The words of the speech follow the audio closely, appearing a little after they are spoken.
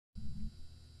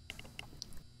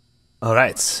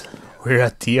Alright, we're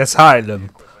at the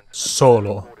Asylum.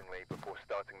 Solo. Accordingly before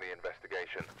starting the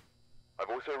investigation.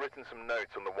 I've also written some notes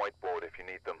on the whiteboard if you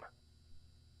need them.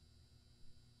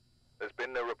 There's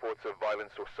been no reports of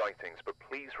violence or sightings, but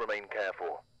please remain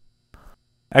careful.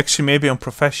 Actually, maybe on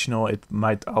professional it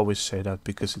might always say that,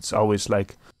 because it's always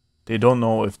like they don't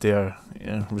know if they're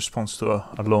in response to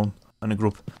a lone in a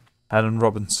group. Alan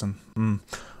Robinson.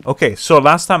 Okay, so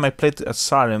last time I played the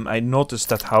Asylum, I noticed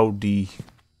that how the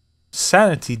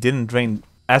sanity didn't drain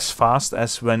as fast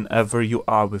as whenever you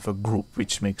are with a group,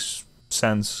 which makes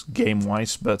sense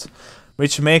game-wise, but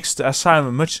which makes the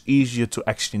Asylum much easier to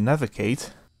actually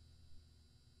navigate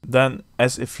than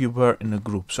as if you were in a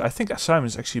group. So I think Asylum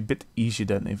is actually a bit easier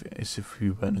than if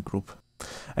you were in a group.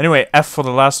 Anyway, F for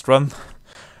the last run.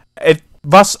 It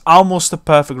was almost a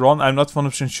perfect run. I'm not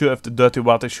 100% sure if the dirty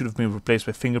water should have been replaced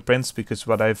by fingerprints, because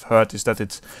what I've heard is that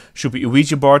it should be a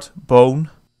Ouija board, bone,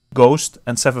 ghost,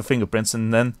 and 7 fingerprints,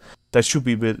 and then that should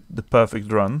be the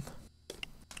perfect run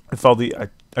with all the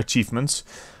achievements.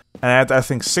 And I had, I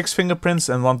think, 6 fingerprints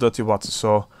and 1 dirty water,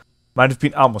 so might have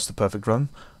been almost a perfect run.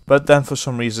 But then for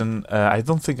some reason, I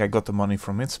don't think I got the money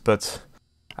from it, but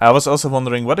I was also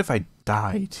wondering, what if I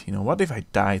died? You know, what if I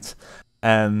died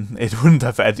and it wouldn't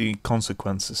have any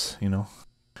consequences, you know?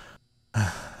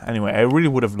 Anyway, I really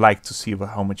would have liked to see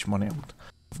how much money I would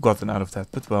have gotten out of that,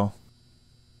 but well,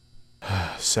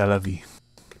 c'est la vie.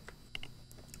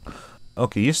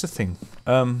 Okay, here's the thing.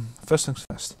 First things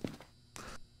first.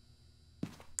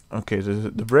 Okay,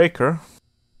 the breaker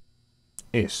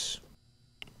is...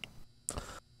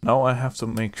 Now I have to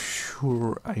make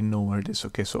sure I know where it is.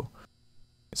 Okay, so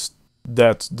it's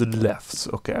that to the left.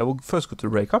 Okay, I will first go to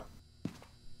the breaker,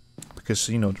 because,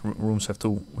 you know, the rooms have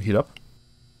to heat up.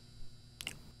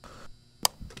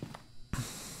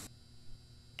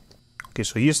 Okay,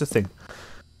 so here's the thing.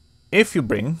 If you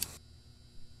bring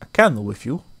a candle with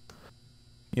you,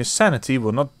 your sanity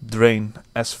will not drain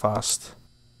as fast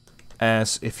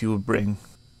as if you would bring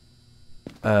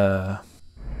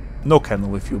no candle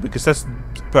with you, because that's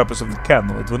the purpose of the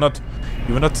candle. It will not,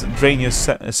 you will not drain your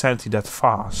sanity that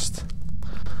fast.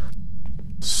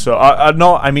 So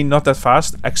no, I mean not that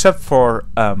fast, except for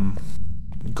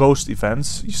ghost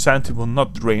events. Your sanity will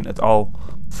not drain at all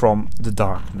from the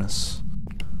darkness.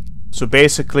 So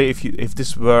basically, if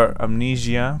this were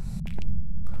amnesia,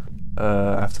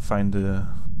 I have to find the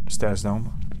stairs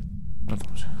down.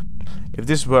 If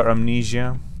this were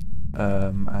amnesia,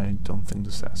 I don't think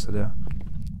the stairs are there.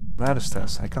 Where are the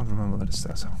stairs? I can't remember where the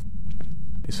stairs are.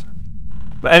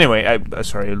 But anyway,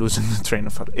 sorry, I'm losing the train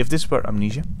of thought. If this were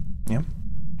amnesia, yeah,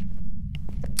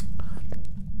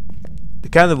 the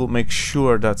candle will make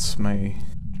sure that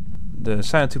the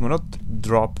sanity will not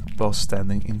drop while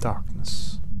standing in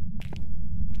darkness,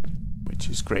 which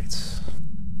is great.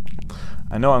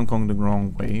 I know I'm going the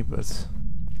wrong way, but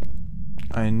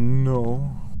I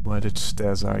know where the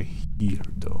stairs are here,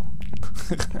 though.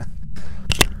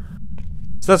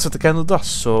 So that's what the candle does.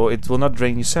 So it will not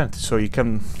drain your sanity. So you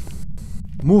can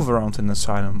move around in the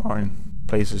asylum or in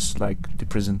places like the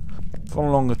prison for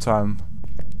a longer time,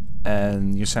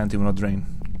 and your sanity will not drain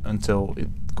until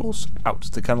it goes out.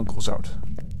 The candle goes out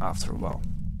after a while,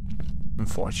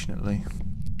 unfortunately.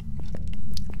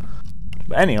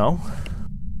 But anyhow,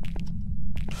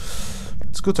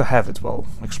 it's good to have it while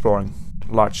exploring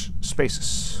large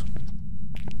spaces.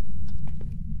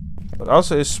 But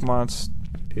also is smart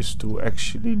is to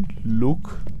actually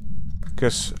look,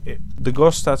 because the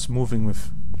ghost starts moving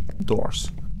with doors.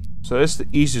 So that's the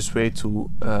easiest way to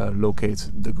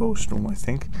locate the ghost room, I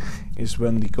think, is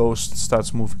when the ghost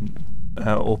starts moving,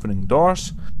 opening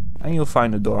doors, and you'll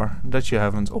find a door that you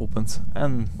haven't opened,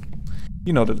 and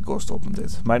you know that the ghost opened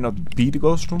it. Might not be the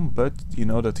ghost room, but you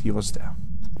know that he was there.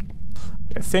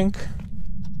 I think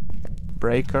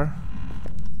breaker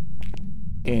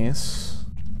is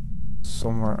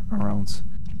somewhere around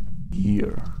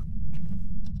here.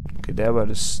 Okay, there were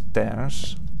the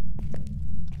stairs.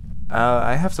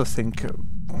 I have to think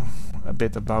a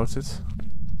bit about it.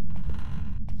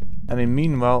 And in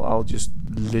meanwhile, I'll just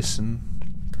listen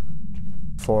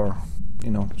for,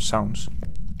 you know, sounds.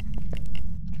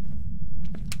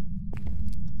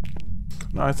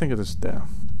 No, I think it is there.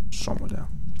 Somewhere there.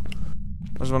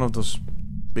 There's one of those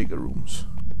bigger rooms.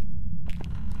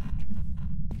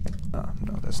 Ah,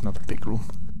 no, that's not a big room.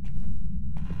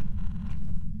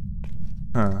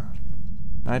 Huh.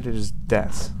 Neither is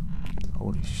that.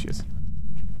 Holy shit.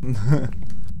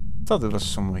 Thought it was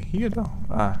somewhere here though.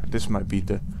 Ah, this might be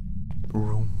the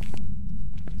room.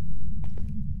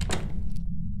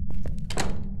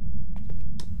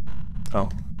 Oh,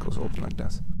 it goes open like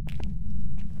that.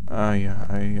 Yeah,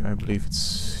 I believe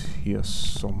it's here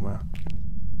somewhere.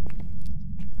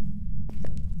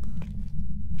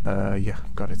 Yeah,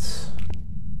 got it.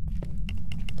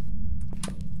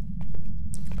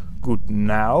 Good,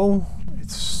 now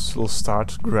it will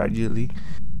start gradually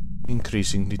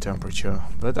increasing the temperature,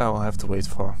 but I will have to wait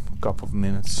for a couple of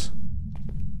minutes.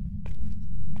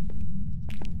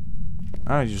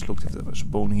 I just looked if there was a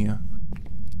bone here.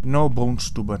 No bones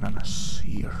to bananas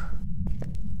here.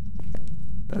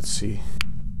 Let's see.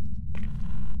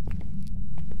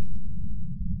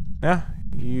 Yeah,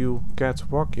 you can't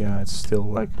walk. Yeah, it's still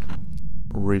like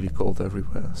really cold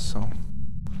everywhere, so.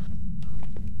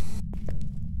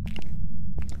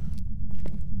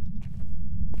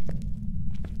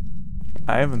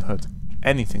 I haven't heard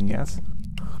anything yet,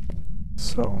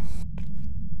 so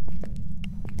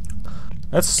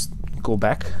let's go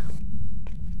back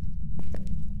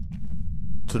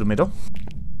to the middle.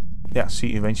 Yeah,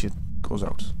 see, eventually it goes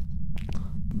out,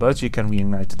 but you can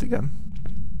reignite it again.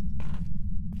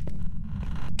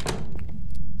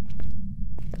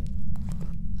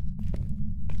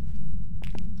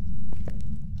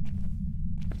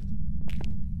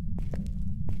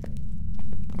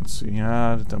 Let's see,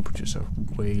 yeah, the temperatures are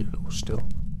way low still.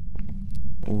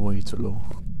 Way too low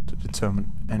to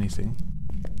determine anything.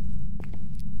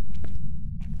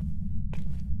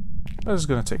 But it's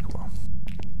gonna take a while.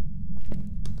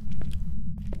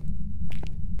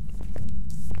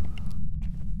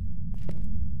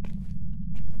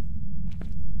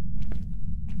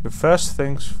 The first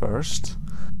things first,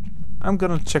 I'm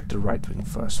gonna check the right wing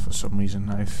first for some reason.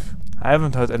 I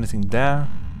haven't heard anything there.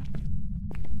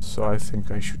 So I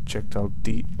think I should check out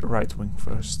the right wing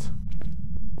first.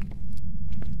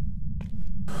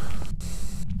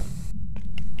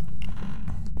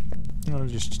 I'm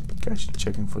just casually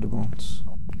checking for the bones.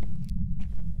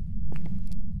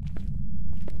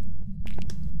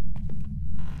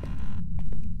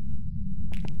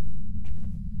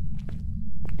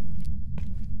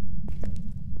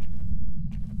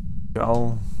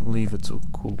 I'll leave it to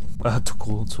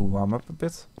to warm up a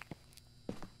bit.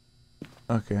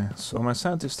 Okay, so my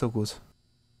sanity is still good.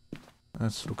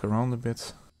 Let's look around a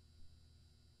bit.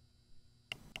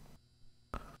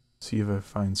 See if I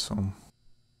find some.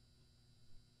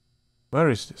 Where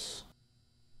is this?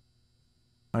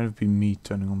 Might have been me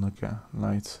turning on the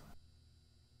light.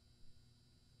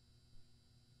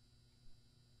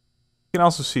 You can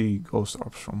also see ghost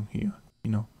orbs from here,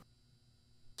 you know.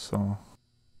 So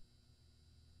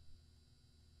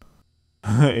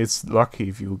it's lucky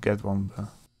if you get one, but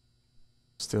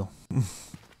still.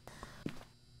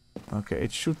 Okay,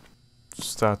 it should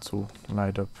start to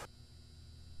light up.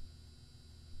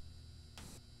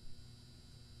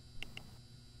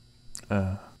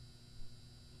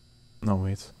 No,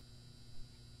 wait.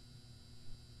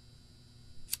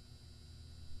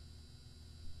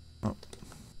 Oh.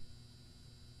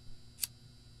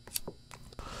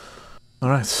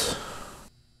 Alright.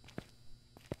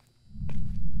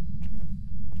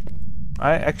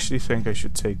 I actually think I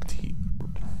should take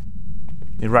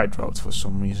the right route for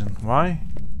some reason. Why?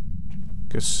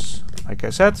 Because, like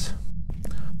I said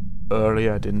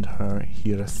earlier, I didn't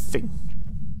hear a thing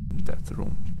in that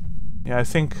room. Yeah, I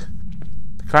think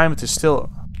the climate is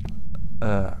still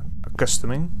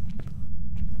accustoming.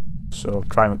 So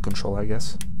climate control, I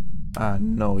guess.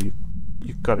 No, you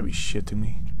gotta be shitting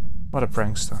me. What a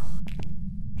prankster.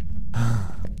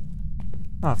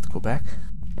 I'll have to go back.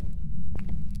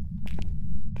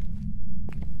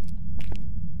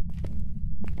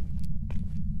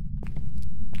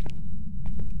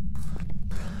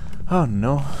 Oh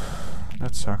no,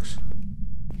 that sucks.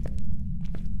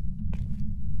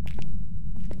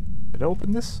 Did I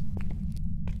open this?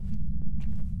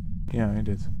 Yeah, I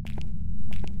did.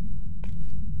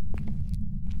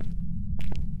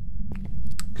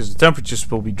 Because the temperatures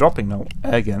will be dropping now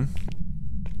again.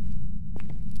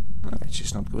 It's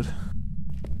just not good.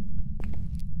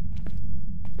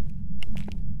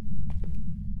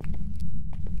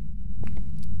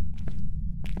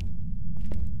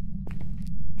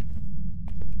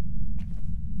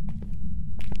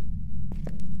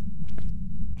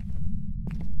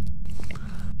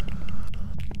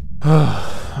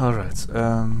 Alright,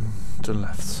 to the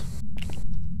left.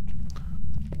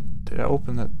 Did I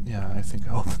open that? Yeah, I think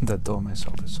I opened that door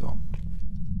myself as well.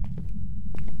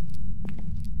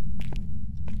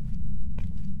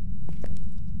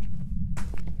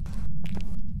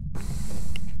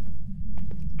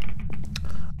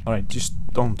 Alright, just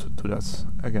don't do that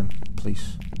again,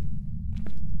 please.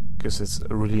 Because it's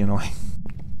really annoying.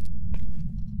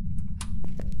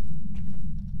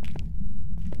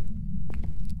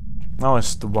 Now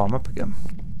it's the warm up again.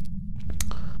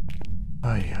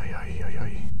 Ay, ay, ay, ay,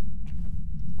 ay.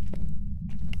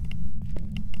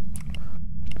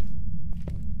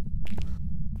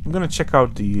 I'm gonna check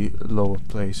out the lower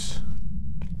place.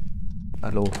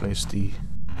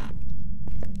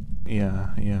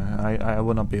 Yeah, I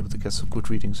will not be able to get some good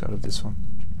readings out of this one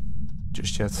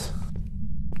just yet.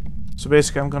 So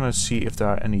basically I'm gonna see if there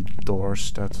are any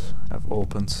doors that have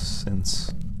opened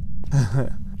since...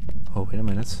 Oh, wait a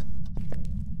minute.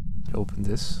 Open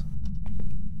this.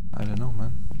 I don't know,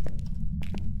 man.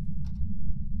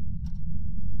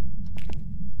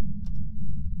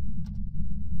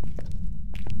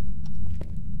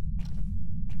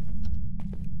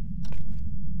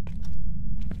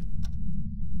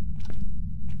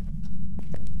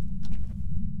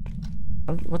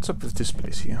 What's up with this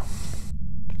place here?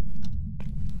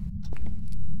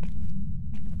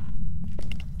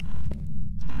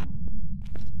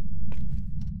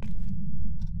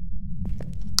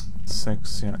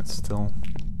 Six, yeah, it's still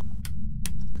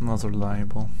not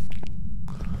reliable.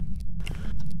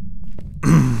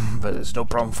 But it's no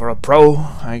problem for a pro,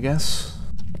 I guess.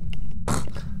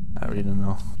 I really don't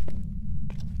know.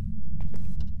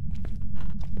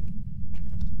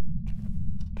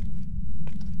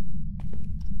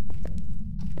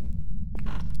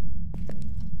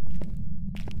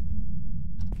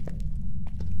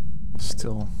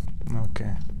 Still,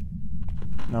 okay.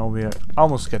 Now we are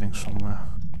almost getting somewhere.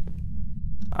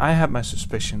 I had my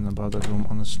suspicion about that room,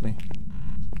 honestly.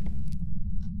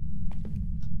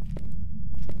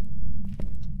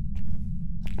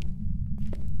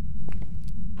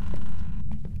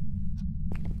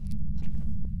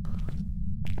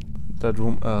 That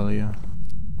room earlier.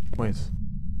 Wait.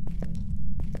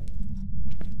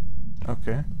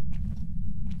 Okay.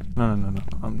 No,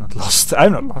 I'm not lost.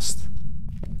 I'm not lost.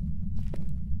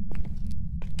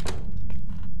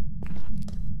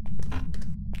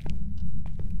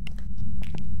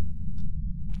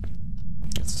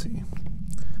 Let's see.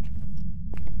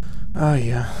 Oh,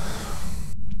 yeah.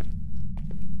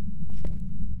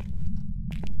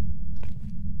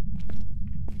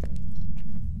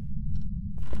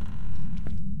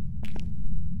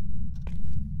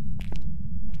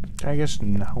 I guess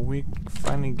now we're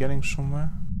finally getting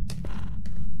somewhere.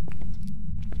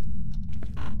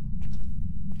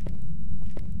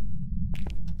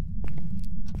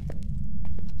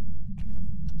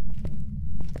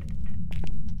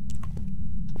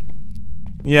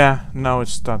 Yeah, now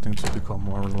it's starting to become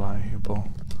more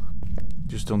reliable.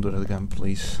 Just don't do that again,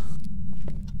 please.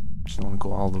 Just don't want to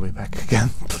go all the way back again,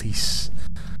 please.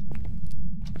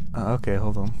 Okay,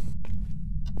 hold on.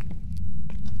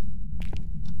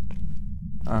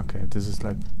 Okay, this is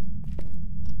like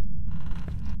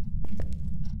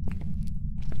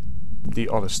the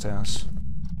other stairs.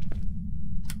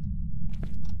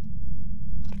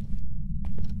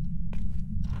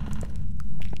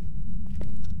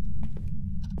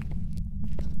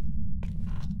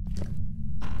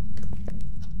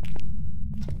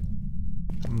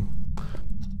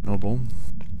 No boom.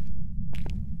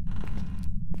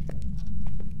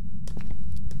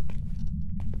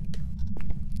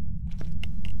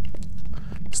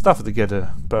 It's tough to get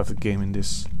a perfect game in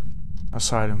this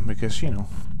Asylum because, you know,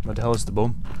 where the hell is the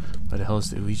bomb? Where the hell is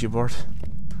the Ouija board?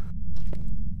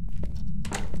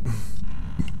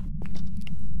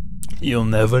 You'll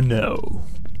never know.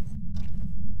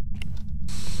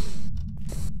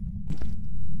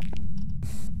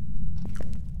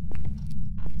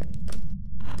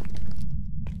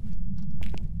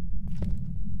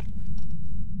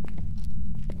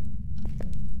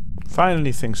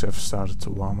 Finally things have started to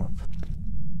warm up,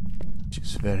 which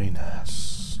is very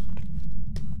nice.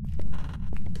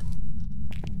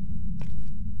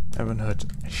 Haven't heard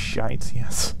shite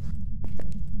yet.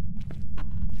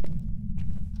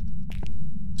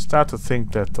 Start to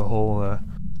think that the whole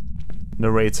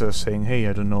narrator saying, hey,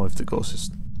 I don't know if the ghost is...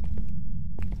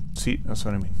 See, that's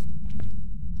what I mean.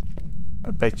 I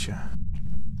betcha.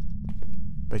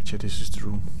 Betcha this is the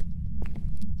room.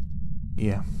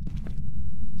 Yeah.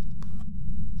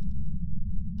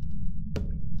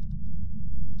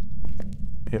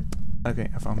 Yep. Okay,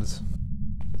 I found it.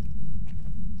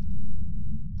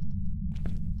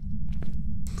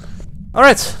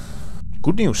 Alright.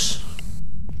 Good news.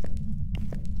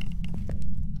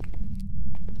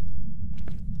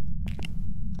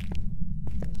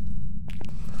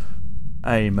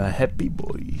 I'm a happy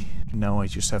boy. Now I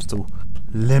just have to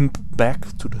limp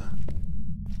back to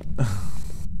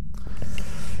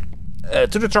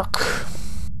the truck.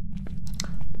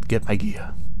 Get my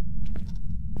gear.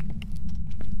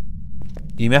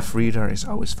 EMF reader is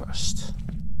always first.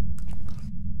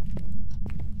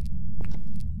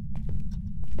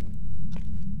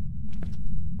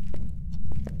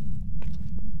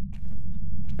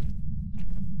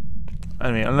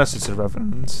 I mean, unless it's a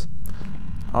revenant,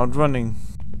 Outrunning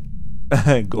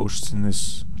ghosts in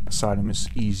this asylum is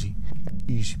easy.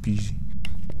 Easy peasy.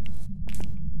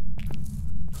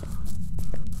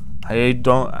 I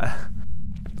don't...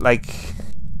 like...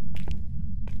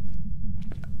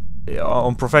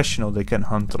 on professional they can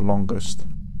hunt the longest.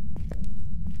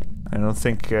 I don't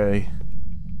think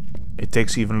it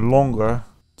takes even longer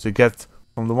to get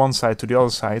from the one side to the other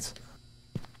side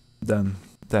than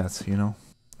that, you know.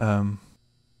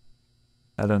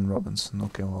 Alan Robinson.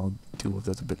 Okay, well, I'll deal with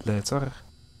that a bit later.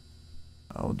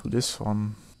 I'll do this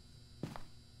one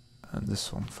and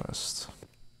this one first.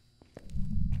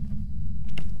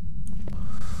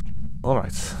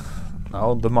 Alright,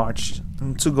 now the march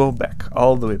to go back,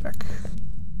 all the way back.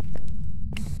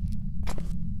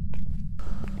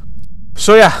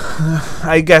 So yeah,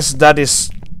 I guess that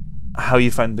is how you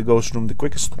find the ghost room the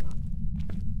quickest.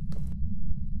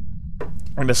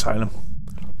 In the asylum.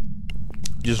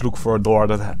 Just look for a door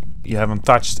that you haven't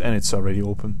touched and it's already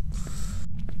open.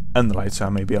 And the lights are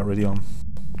maybe already on.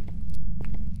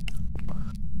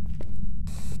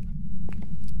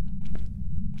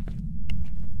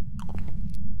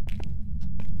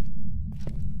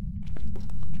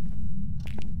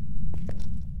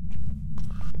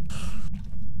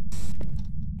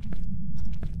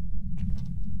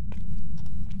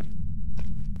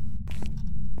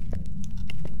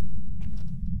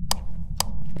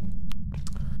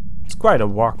 Quite a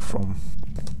walk from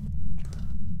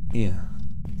here,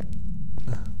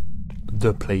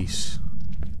 the place.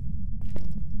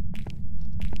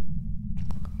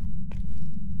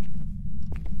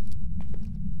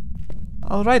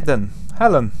 All right then,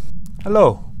 Helen.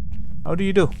 Hello. How do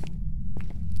you do?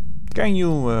 Can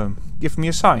you give me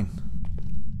a sign?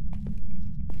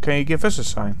 Can you give us a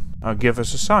sign? Or give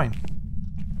us a sign?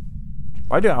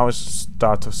 Why do I always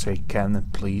start to say can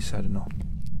and please? I don't know.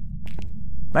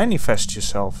 Manifest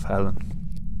yourself, Helen.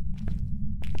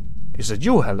 Is that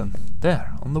you, Helen?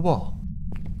 There, on the wall.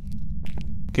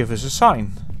 Give us a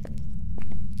sign.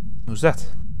 Who's that?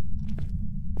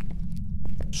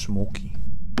 Smokey.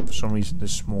 For some reason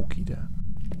there's Smokey there.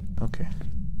 Okay.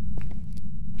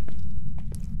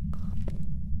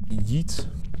 Yeet.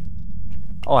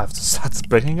 I'll have to start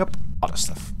bringing up other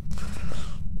stuff.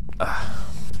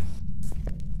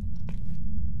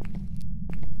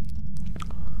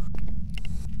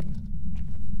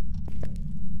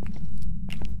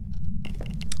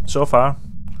 So far,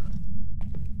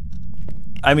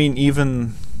 I mean,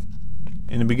 even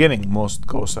in the beginning, most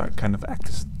ghosts are kind of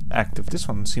active. This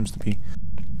one seems to be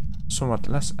somewhat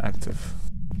less active.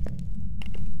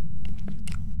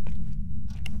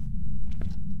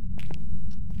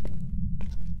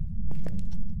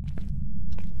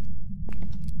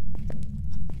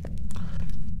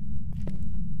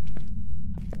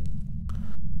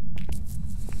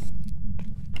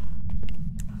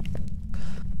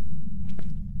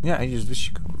 Yeah, I just wish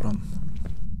you could run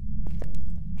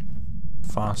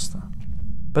faster.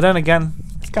 But then again,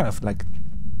 it's kind of like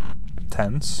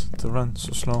tense to run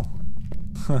so slow.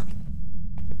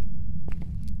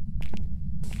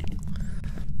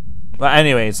 But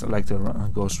anyway, it's like the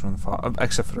ghosts run fast,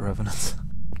 except for the Revenant.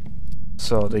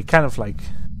 So they kind of like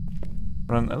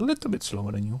run a little bit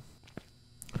slower than you.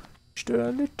 Just a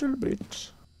little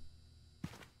bit.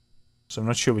 So I'm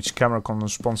not sure which camera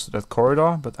corresponds to that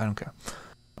corridor, but I don't care.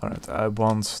 Alright, I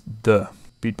want the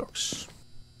beatbox.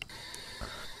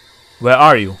 Where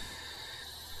are you?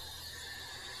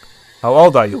 How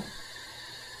old are you?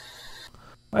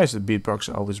 Why is the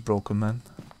beatbox always broken, man?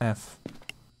 F.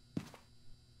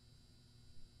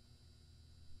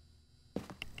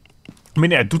 I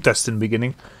mean, I do test in the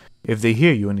beginning. If they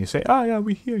hear you and they say, ah yeah,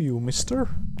 we hear you, mister.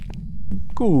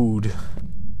 Good.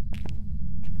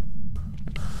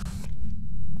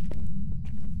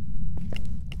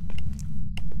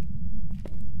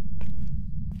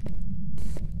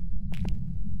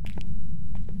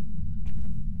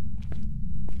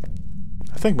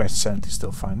 I think my scent is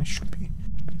still fine. It should be.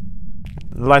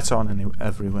 The lights are on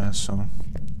everywhere, so.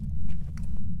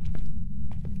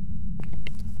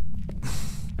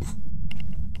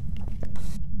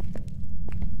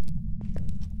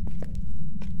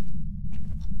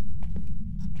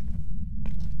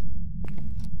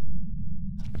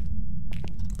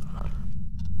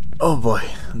 Oh boy,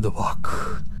 the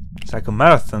walk. It's like a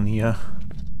marathon here.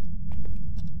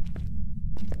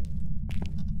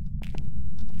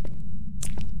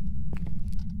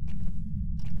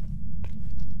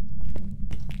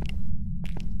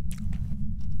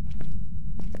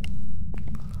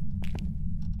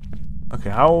 Okay,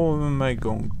 how am I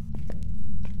going?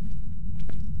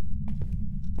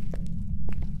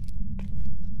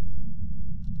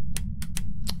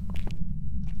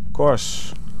 Of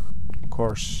course.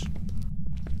 course.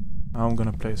 How I'm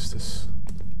gonna place this.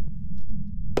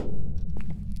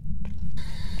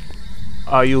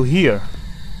 Are you here?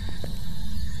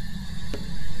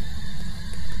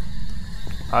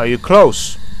 Are you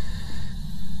close?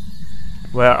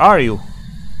 Where are you?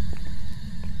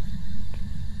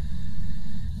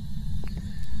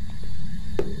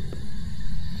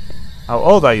 How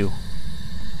old are you?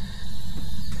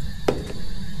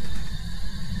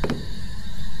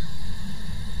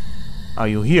 Are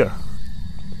you here?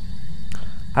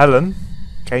 Helen,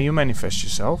 can you manifest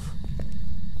yourself?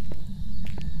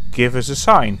 Give us a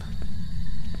sign.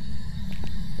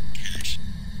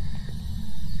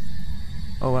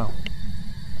 Oh well.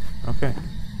 Okay.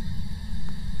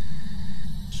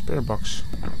 Spirit box.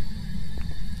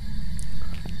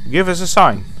 Give us a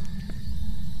sign.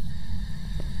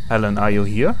 Helen, are you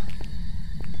here?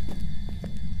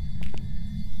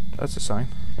 That's a sign.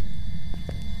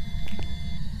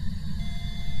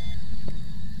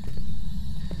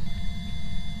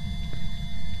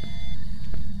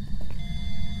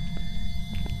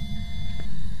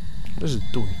 What is it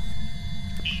doing?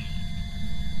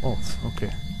 Oh,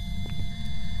 okay.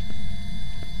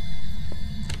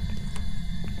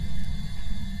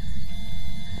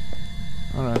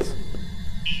 Alright.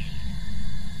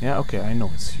 Yeah, okay, I know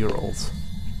it. You're old.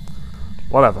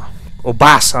 Whatever.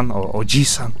 Oba-san or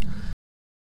Oji-san.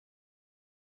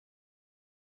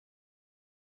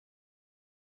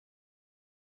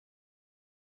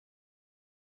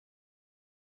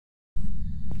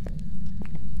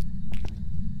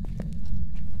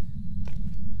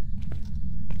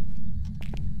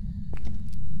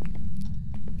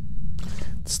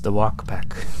 It's the walk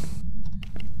back.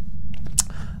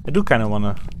 I do kind of want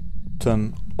to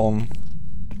turn on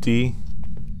the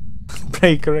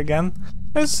breaker again.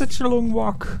 It's such a long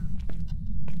walk.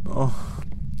 Oh.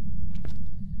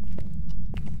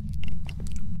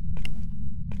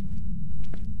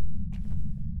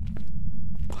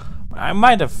 I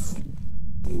might have...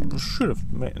 should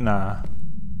have... nah.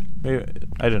 Maybe,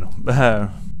 I don't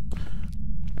know.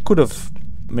 Could have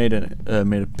made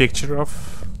a picture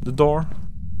of the door.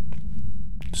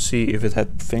 To see if it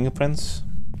had fingerprints.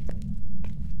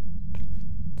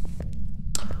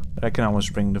 But I can always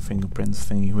bring the fingerprint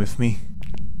thingy with me.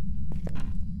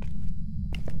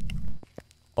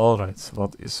 Alright,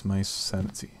 what is my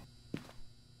sanity?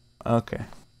 Okay.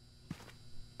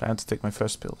 Time to take my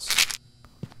first pills.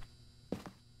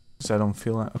 Because I don't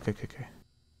feel like... Okay.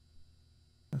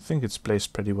 I think it's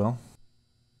placed pretty well.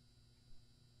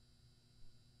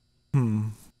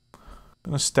 I'm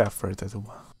gonna stare for it at a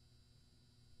while.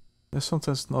 It's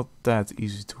sometimes not that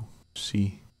easy to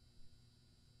see.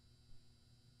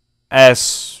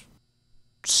 As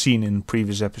seen in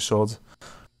previous episode,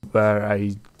 where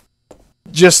I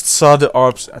just saw the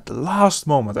orbs at the last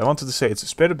moment. I wanted to say it's a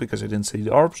spirit because I didn't see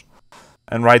the orbs.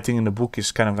 And writing in the book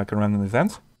is kind of like a random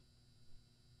event.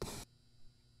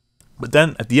 But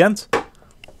then at the end,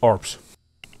 orbs.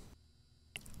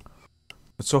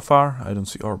 But so far, I don't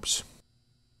see orbs.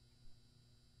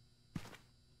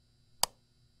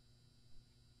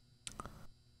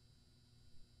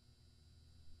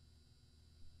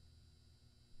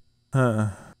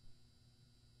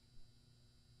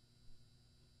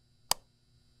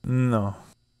 No.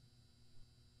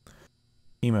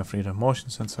 EMF reader, motion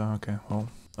sensor. Okay, well,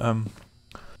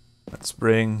 let's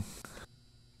bring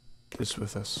this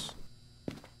with us.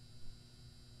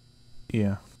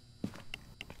 Yeah.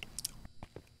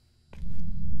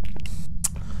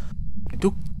 I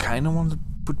do kind of want to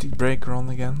put the breaker on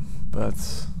again, but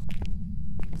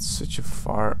it's such a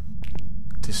far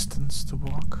distance to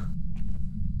walk.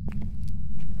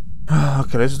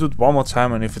 Okay, let's do it one more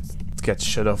time, and if it gets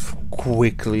shut off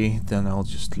quickly, then I'll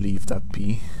just leave that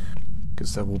be.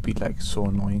 Because that will be like so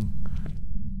annoying.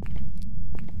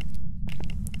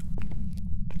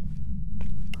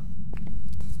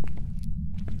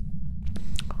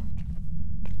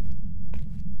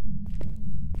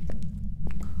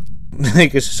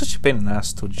 Because it's such a pain in the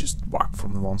ass to just walk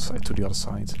from the one side to the other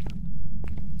side.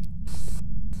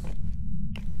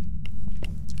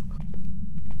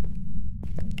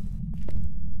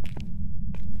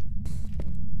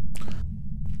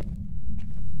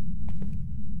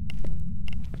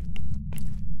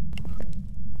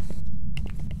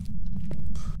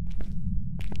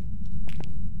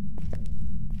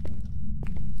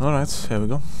 Alright, here we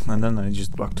go. And then I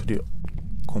just walk to the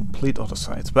complete other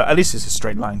side. But at least it's a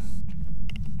straight line.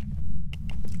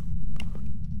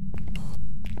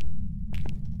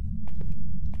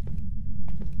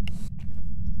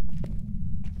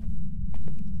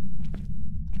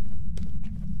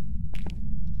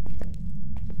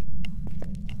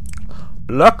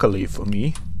 Luckily for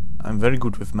me, I'm very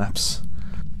good with maps,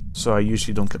 so I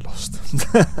usually don't get lost.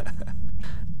 I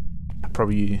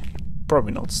probably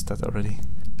noticed that already.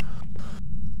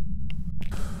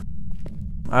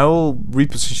 I will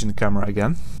reposition the camera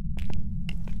again,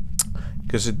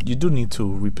 because you do need to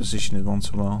reposition it once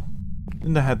in a while.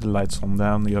 And I had the lights on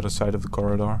down the other side of the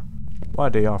corridor. Why are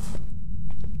they off?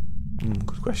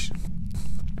 Good question.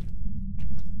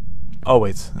 Oh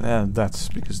wait, that's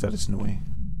because that is in the way.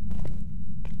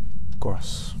 Of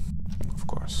course. Of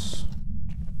course.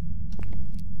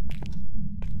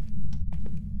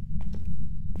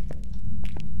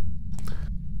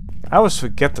 I always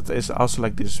forget that there's also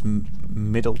like this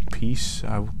middle piece,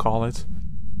 I would call it.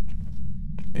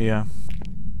 Yeah.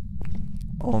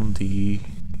 In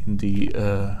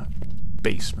the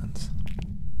basement.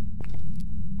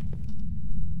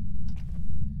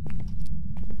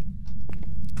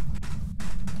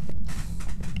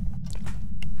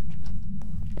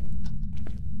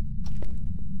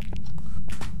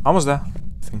 Almost there, I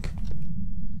think.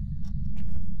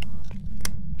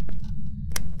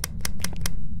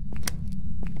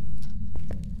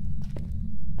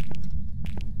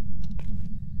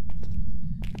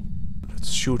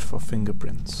 Let's shoot for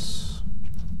fingerprints.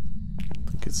 I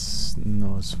think it's...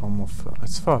 no, it's one more...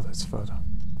 it's further, it's further.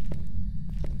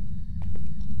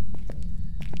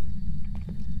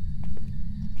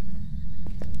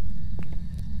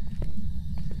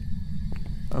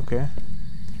 Okay.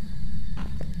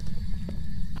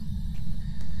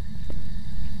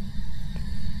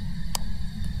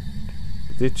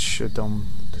 Did shut down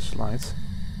the slide,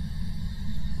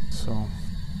 so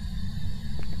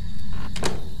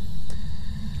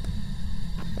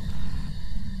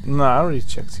no, I already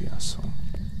checked here, so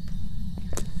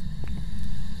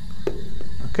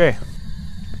okay,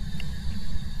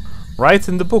 right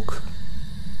in the book.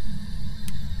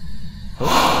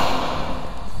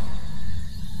 Oh.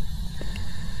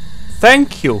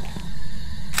 Thank you.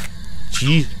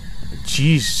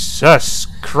 Jesus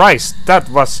Christ, that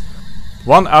was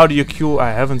one audio cue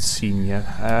I haven't seen yet,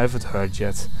 I haven't heard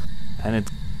yet, and it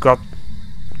got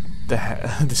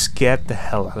it scared the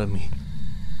hell out of me.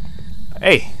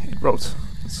 Hey, it wrote.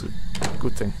 That's a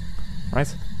good thing,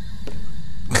 right?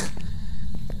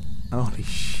 Holy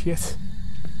shit.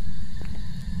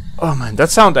 Oh man, that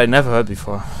sound I never heard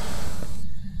before.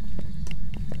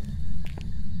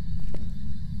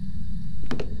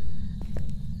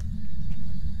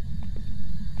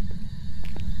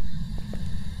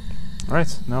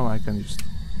 Alright, now I can just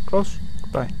close.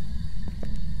 Goodbye.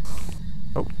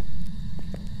 Oh.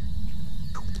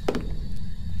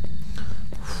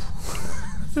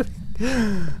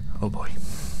 Oh boy.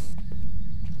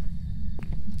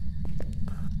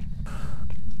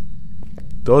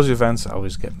 Those events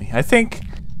always get me. I think,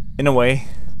 in a way,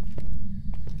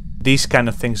 these kind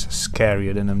of things are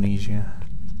scarier than Amnesia.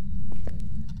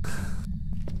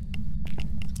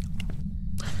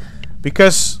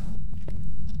 Because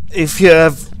if you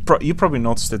have, you probably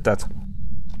noticed it, that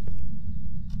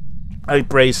I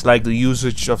praise like the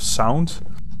usage of sound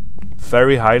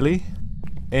very highly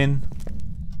in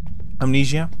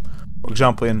Amnesia. For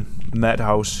example, in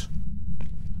Madhouse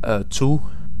 2,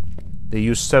 they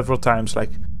use several times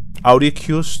like audio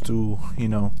cues to, you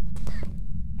know,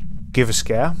 give a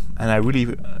scare, and I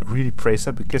really praise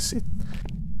that, because it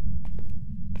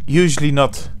usually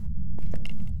not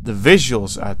the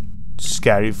visuals are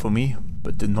scary for me,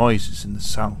 but the noises and the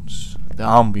sounds, the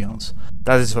ambience,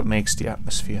 that is what makes the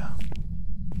atmosphere.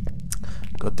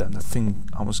 God damn, that thing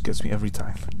almost gets me every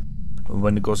time.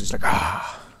 When the ghost is like,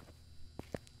 ah,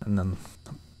 and then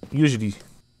usually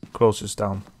closes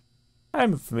down.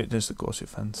 I've witnessed a ghost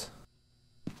event.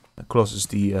 It closes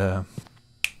the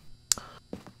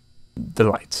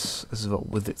lights as well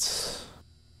with it.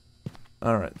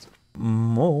 Alright.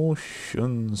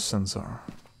 Motion sensor.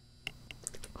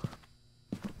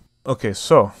 Okay,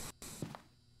 so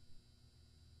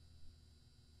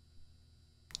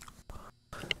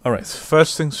alright,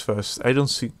 first things first. I don't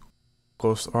see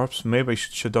ghost orbs. Maybe I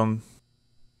should shut down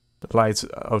the lights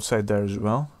outside there as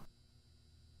well.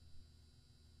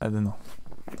 I don't know.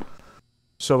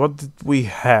 So what did we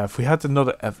have? We had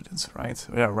another evidence, right?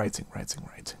 Yeah, writing.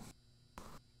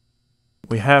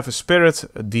 We have a spirit,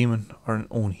 a demon, or an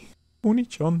Oni.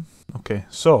 Oni-chan. Okay,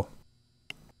 so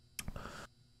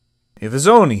if it's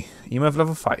Oni, EMF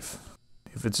level 5.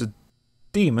 If it's a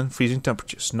demon, freezing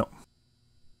temperatures. No.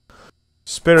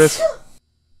 Spirit.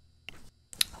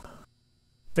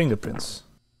 Fingerprints.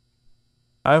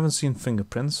 I haven't seen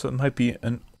fingerprints, so it might be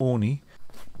an Oni.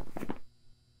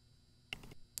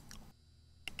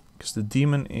 Because the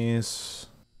demon is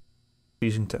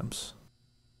freezing temps.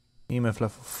 EMF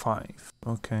level 5.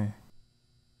 Okay.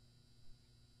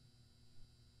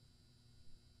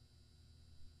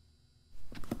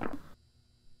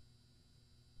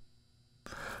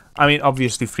 I mean,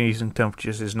 obviously freezing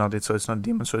temperatures is not it, so it's not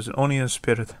demon, so it's only a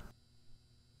spirit.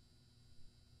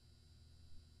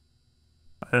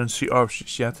 I don't see orbs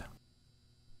just yet.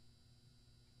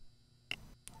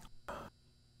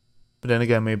 But then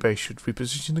again, maybe I should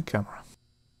reposition the camera.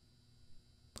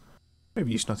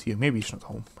 Maybe he's not here, maybe he's not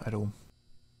home, at home.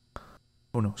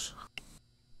 Who knows?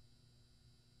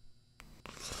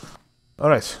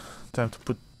 Alright, time to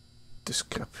put this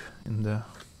cap in the...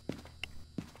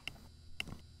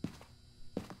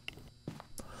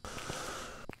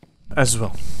 as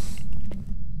well.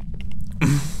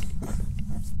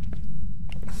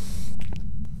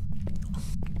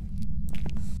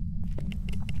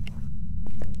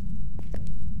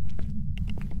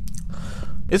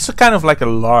 It's a kind of like a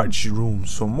large room,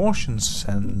 so motion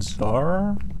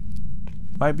sensor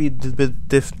might be a bit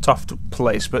tough to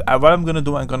place, but what I'm gonna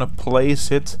do, I'm gonna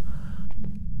place it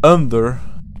under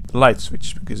the light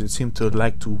switch, because it seemed to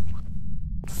like to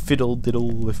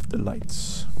fiddle-diddle with the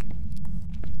lights.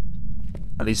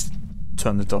 At least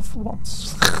turn it off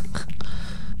once.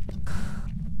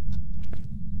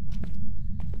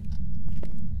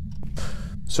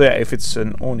 So yeah, if it's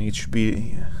an Oni, it should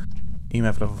be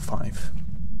EMF level 5.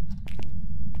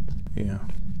 Yeah.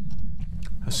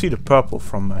 I see the purple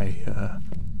from my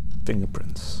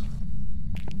fingerprints.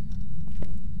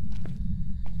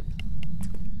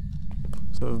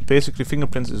 So basically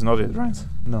fingerprints is not it, right?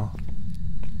 No.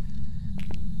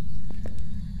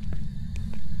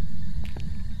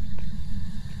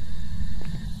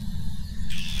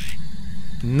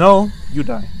 No, you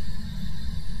die.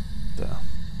 There.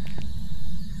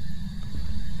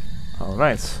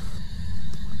 Alright.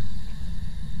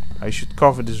 I should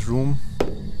cover this room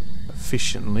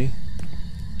efficiently.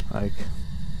 Like...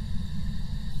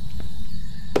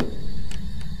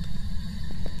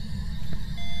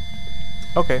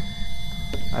 okay.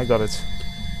 I got it.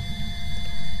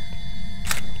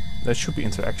 That should be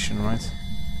interaction, right?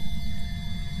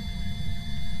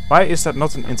 Why is that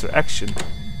not an interaction?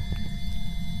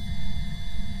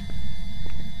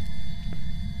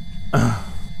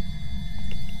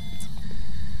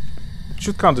 It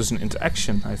should count as an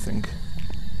interaction, I think.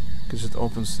 Because it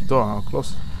opens the door. I'll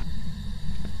close.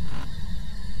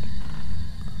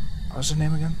 What's the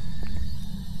name again?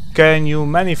 Can you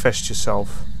manifest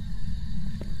yourself?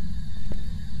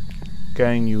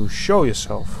 Can you show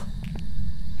yourself?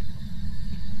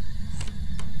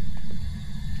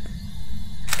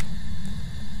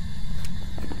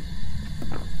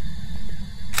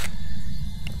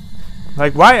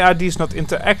 Like, why are these not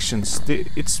interactions?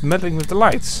 It's meddling with the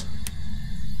lights.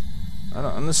 I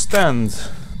don't understand.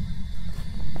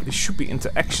 These should be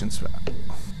interactions.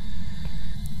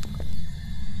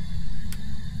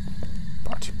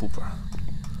 Party pooper.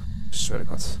 Swear to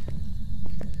God.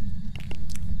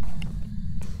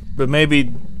 But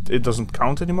maybe it doesn't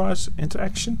count anymore as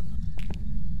interaction?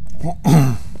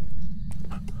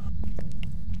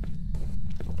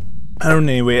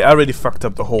 Anyway, I already fucked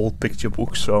up the whole picture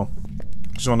book, so...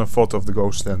 just want a photo of the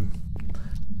ghost and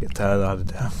get the hell out of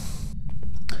there.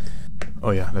 Oh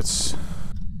yeah, that's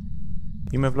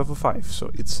EMF level 5,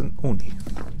 so it's an Oni.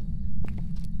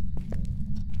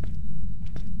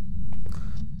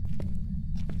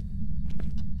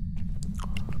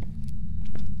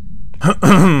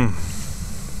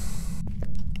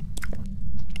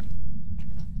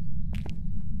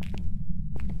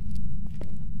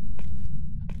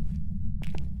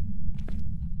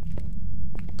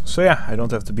 So yeah, I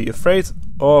don't have to be afraid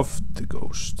of the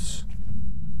ghosts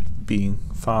being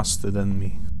faster than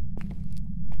me,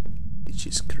 which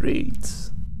is great.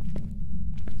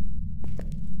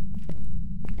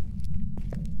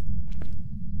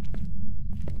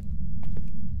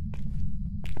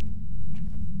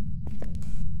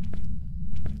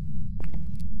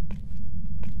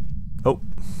 Oh,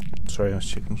 sorry, I was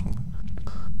checking something.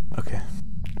 Okay.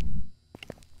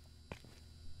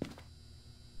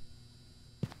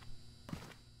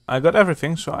 I got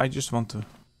everything, so I just want to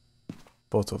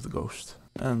photo of the ghost,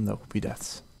 and that will be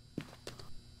that.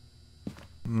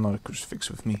 Not a crucifix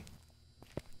with me.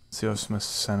 Zero's my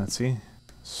sanity.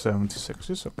 76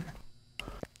 is okay.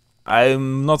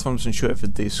 I'm not 100% sure if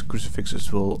these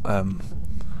crucifixes will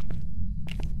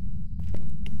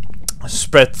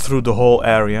spread through the whole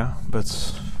area,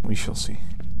 but we shall see.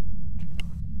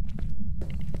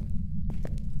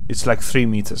 It's like 3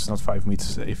 meters, not 5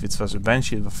 meters. If it was a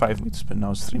banshee, it was 5 meters, but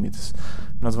now it's 3 meters.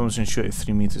 I'm not 100% sure if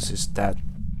 3 meters is that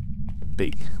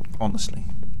big, honestly.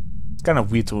 Kind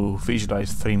of weird to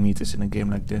visualize 3 meters in a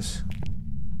game like this.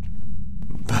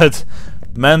 But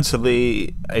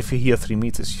mentally, if you hear 3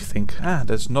 meters, you think, ah,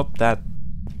 that's not that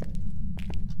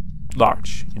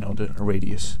large, you know, the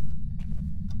radius.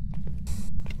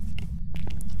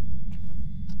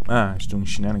 Ah, he's doing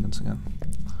shenanigans again.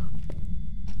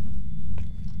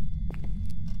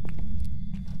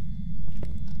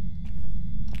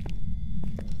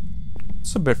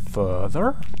 It's a bit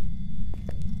further.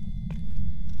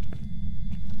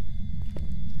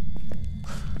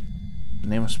 The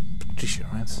name was Patricia,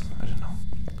 right? I don't know.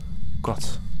 God.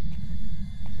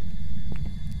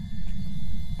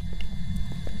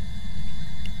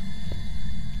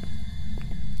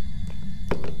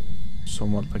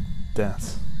 Somewhat like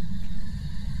that.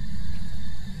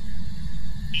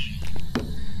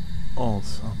 Old,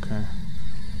 okay.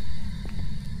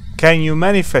 Can you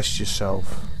manifest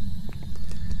yourself?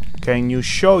 Can you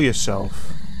show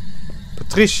yourself?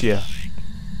 Patricia.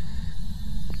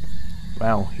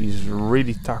 Wow, he's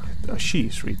really talkative.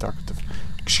 She's really talkative.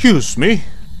 Excuse me.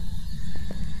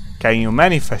 Can you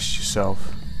manifest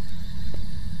yourself?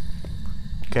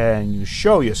 Can you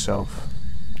show yourself?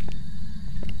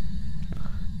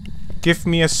 Give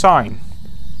me a sign.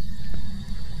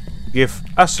 Give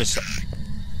us a sign.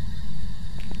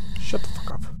 Shut the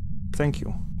fuck up. Thank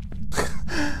you.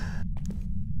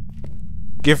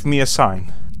 Give me a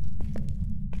sign.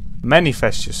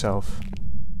 Manifest yourself.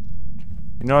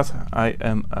 You know what? I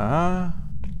am a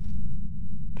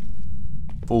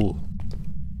fool.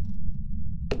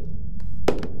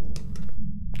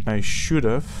 I should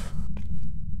have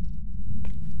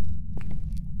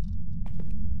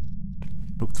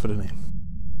looked for the name.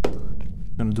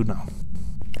 I'm gonna do now.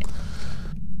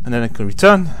 And then I can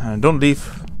return and don't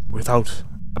leave without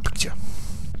a picture.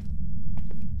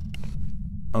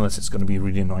 Unless it's gonna be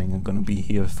really annoying. I'm gonna be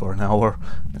here for an hour.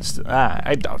 And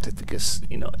I doubt it, because,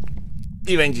 you know,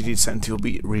 eventually the sanity will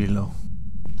be really low.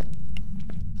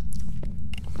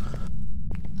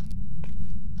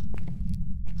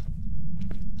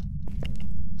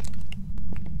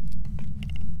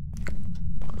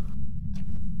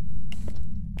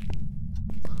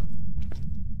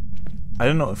 I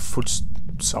don't know if food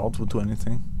salt would do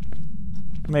anything.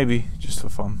 Maybe, just for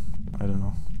fun. I don't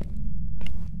know.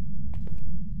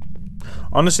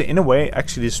 Honestly, in a way,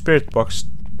 actually the spirit box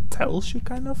tells you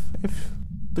kind of if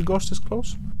the ghost is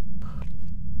close.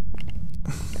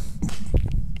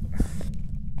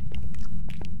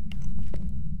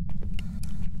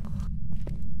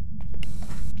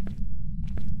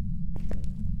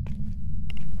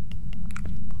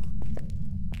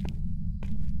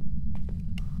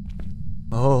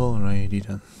 Alrighty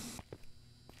then.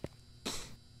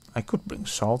 I could bring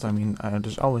salt. I mean,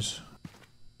 there's always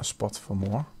a spot for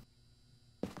more.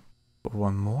 For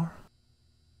one more.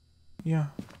 Yeah.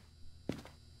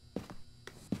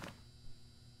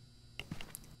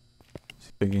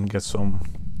 See if I can get some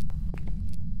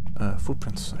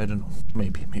footprints. I don't know.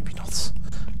 Maybe, maybe not.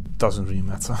 Doesn't really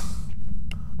matter.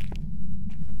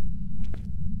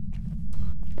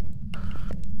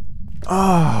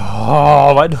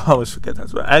 Oh, why do I always forget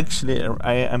that? But actually,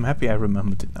 I'm happy I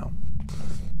remembered it now.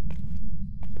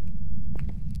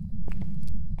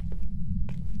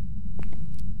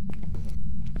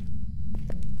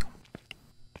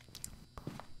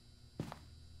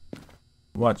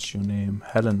 What's your name?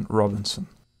 Helen Robinson.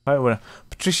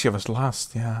 Patricia was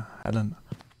last, yeah.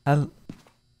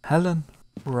 Helen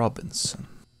Robinson.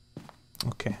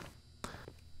 Okay.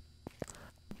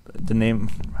 The name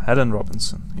Helen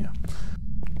Robinson, yeah.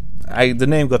 The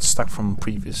name got stuck from a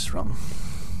previous run.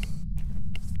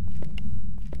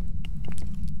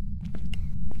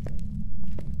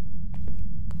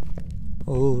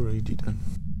 Alrighty then.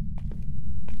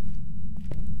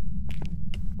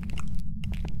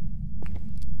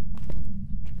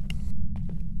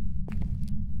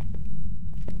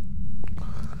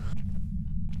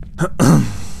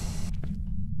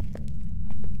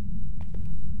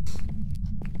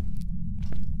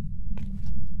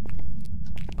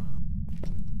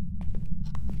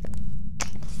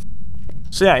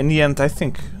 So yeah, in the end, I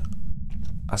think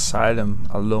Asylum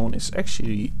alone is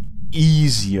actually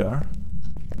easier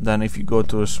than if you go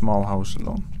to a small house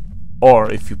alone,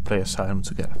 or if you play Asylum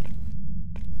together.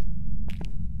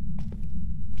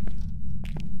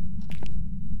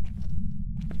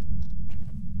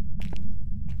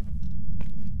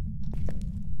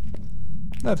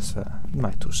 That is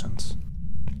my 2 cents.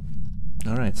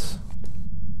 Alright.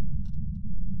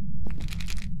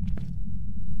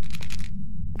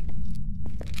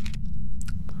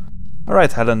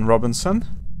 Alright, Helen Robinson.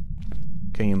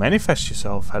 Can you manifest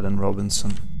yourself, Helen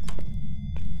Robinson?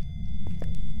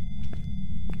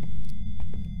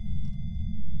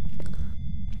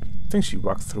 think she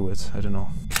walked through it. I don't know.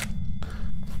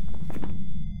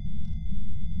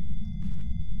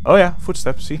 Oh yeah,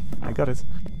 footsteps. See, I got it.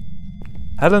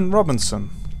 Helen Robinson,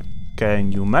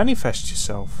 can you manifest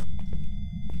yourself?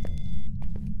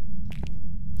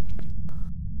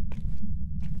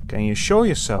 Can you show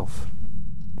yourself?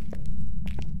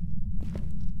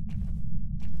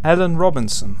 Helen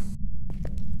Robinson,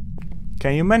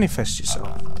 can you manifest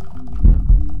yourself?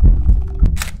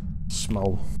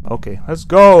 Small. Okay, let's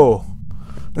go.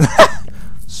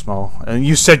 Small. And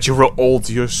you said you were old.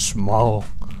 You're small.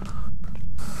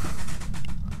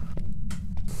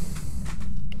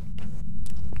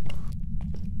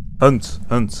 Hunt,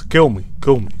 hunt, kill me,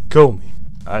 kill me, kill me.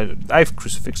 I've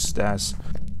crucifixed as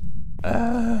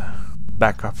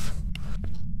backup.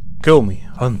 Kill me,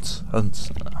 hunt,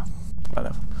 hunt.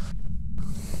 Whatever.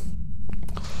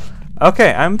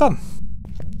 Okay, I'm done.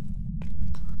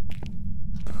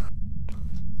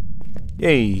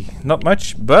 Yay, not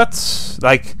much, but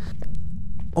like,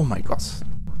 oh my god,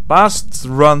 last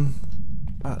run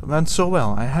went so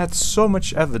well. I had so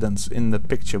much evidence in the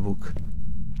picture book,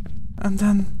 and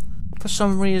then for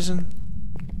some reason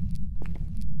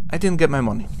I didn't get my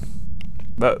money.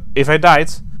 But if I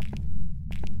died,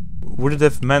 would it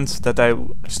have meant that I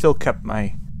still kept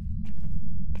my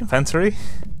inventory?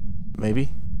 Maybe.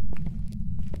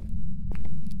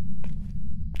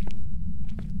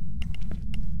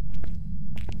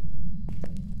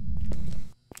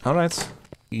 Alright,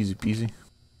 easy peasy.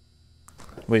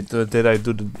 Wait, did I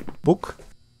do the book?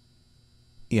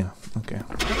 Yeah, okay.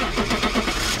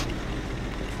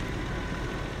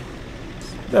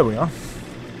 There we are.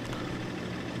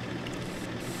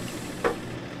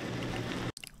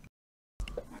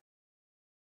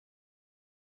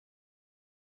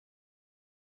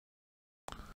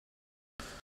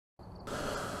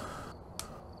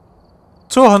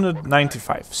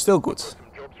 $295, still good.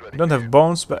 I don't have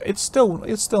bones, but it's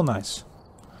still nice.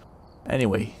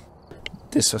 Anyway,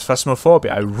 this was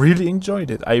Phasmophobia. I really enjoyed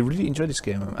it. I really enjoyed this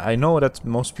game. I know that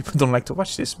most people don't like to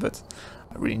watch this, but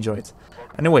I really enjoy it.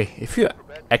 Anyway, if you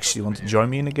actually want to join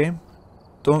me in the game,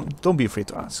 don't be afraid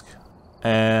to ask.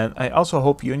 And I also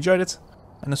hope you enjoyed it,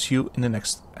 and I'll see you in the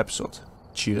next episode.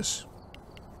 Cheers.